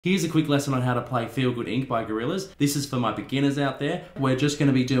Here's a quick lesson on how to play Feel Good Inc. by Gorillaz. This is for my beginners out there. We're just going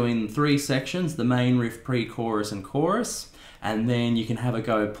to be doing 3 sections, the main riff, pre-chorus and chorus, and then you can have a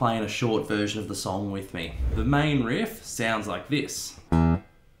go playing a short version of the song with me. The main riff sounds like this.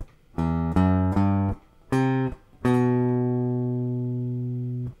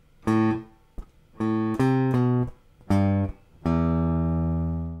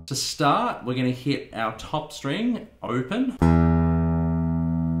 To start, we're going to hit our top string, open.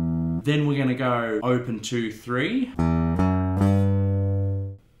 Then we're going to go open 2, 3.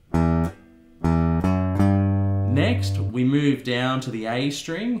 Next, we move down to the A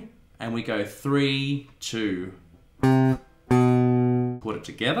string and we go 3, 2. Put it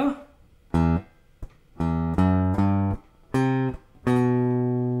together.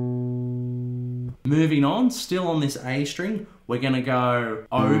 Moving on, still on this A string, we're going to go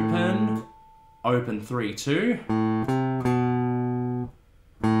open, open 3, 2.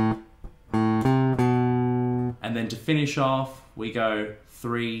 And then to finish off, we go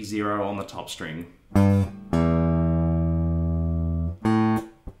 3, 0 on the top string.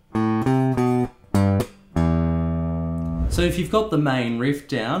 So if you've got the main riff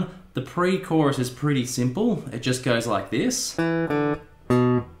down, the pre-chorus is pretty simple. It just goes like this.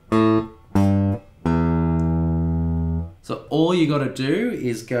 So all you got to do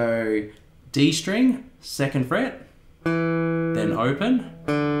is go D string, 2nd fret, then open.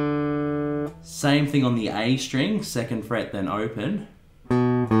 Same thing on the A string, 2nd fret, then open.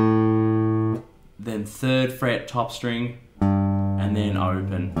 Then 3rd fret, top string, and then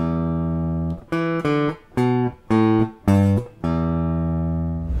open.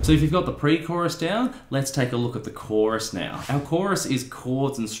 So if you've got the pre-chorus down, let's take a look at the chorus now. Our chorus is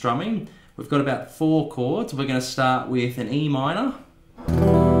chords and strumming. We've got about 4 chords. We're going to start with an E minor.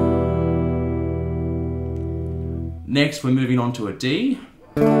 Next, we're moving on to a D.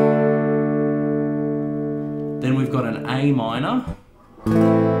 Then we've got an A minor.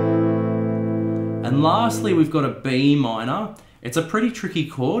 And lastly, we've got a B minor. It's a pretty tricky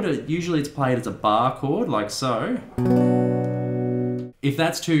chord. Usually it's played as a bar chord, like so. If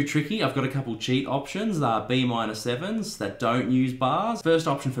that's too tricky, I've got a couple cheat options. They are B minor 7s that don't use bars. First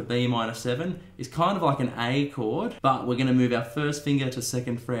option for B minor 7 is kind of like an A chord, but we're going to move our first finger to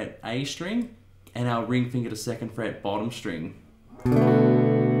 2nd fret A string and our ring finger to 2nd fret bottom string.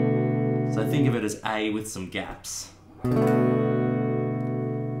 So think of it as A with some gaps.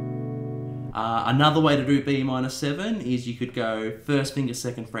 Another way to do B minor 7 is you could go first finger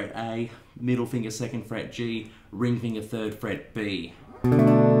 2nd fret A, middle finger 2nd fret G, ring finger 3rd fret B. And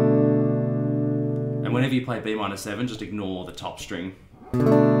whenever you play B minor 7, just ignore the top string.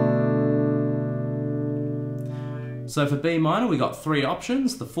 So for B minor, we got 3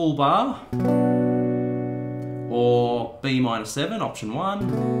 options: the full bar, or B minor 7, option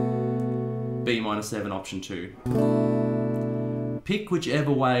 1, B minor 7, option 2. Pick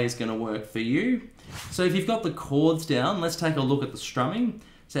whichever way is going to work for you. So if you've got the chords down, let's take a look at the strumming.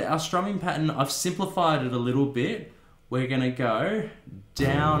 So our strumming pattern, I've simplified it a little bit. We're going to go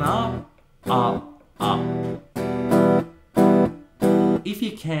down, up, up, up. If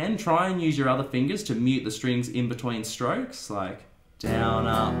you can, try and use your other fingers to mute the strings in between strokes, like down,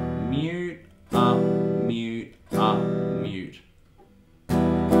 up, mute, up, mute, up, mute.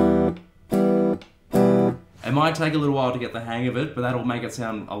 It might take a little while to get the hang of it, but that'll make it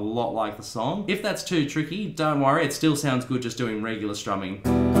sound a lot like the song. If that's too tricky, don't worry, it still sounds good just doing regular strumming.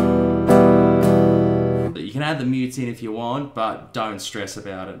 You can add the mutes in if you want, but don't stress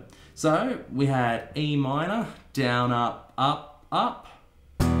about it. So we had E minor, down, up, up, up.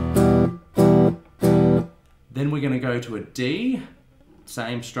 Then we're going to go to a D,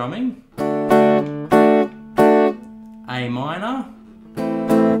 same strumming. A minor.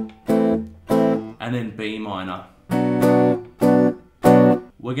 And then B minor.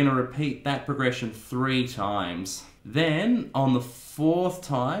 We're going to repeat that progression 3 times. Then on the 4th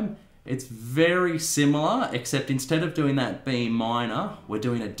time, it's very similar, except instead of doing that B minor, we're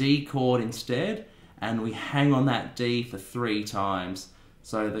doing a D chord instead, and we hang on that D for 3 times.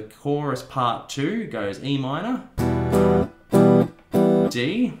 So the chorus part 2 goes E minor,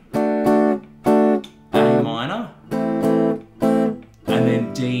 D, A minor, and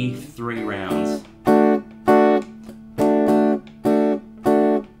then D 3 rounds.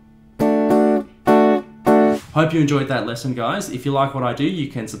 Hope you enjoyed that lesson, guys. If you like what I do, you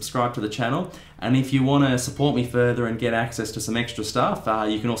can subscribe to the channel. And if you want to support me further and get access to some extra stuff,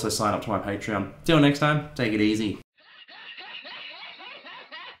 you can also sign up to my Patreon. Till next time, take it easy.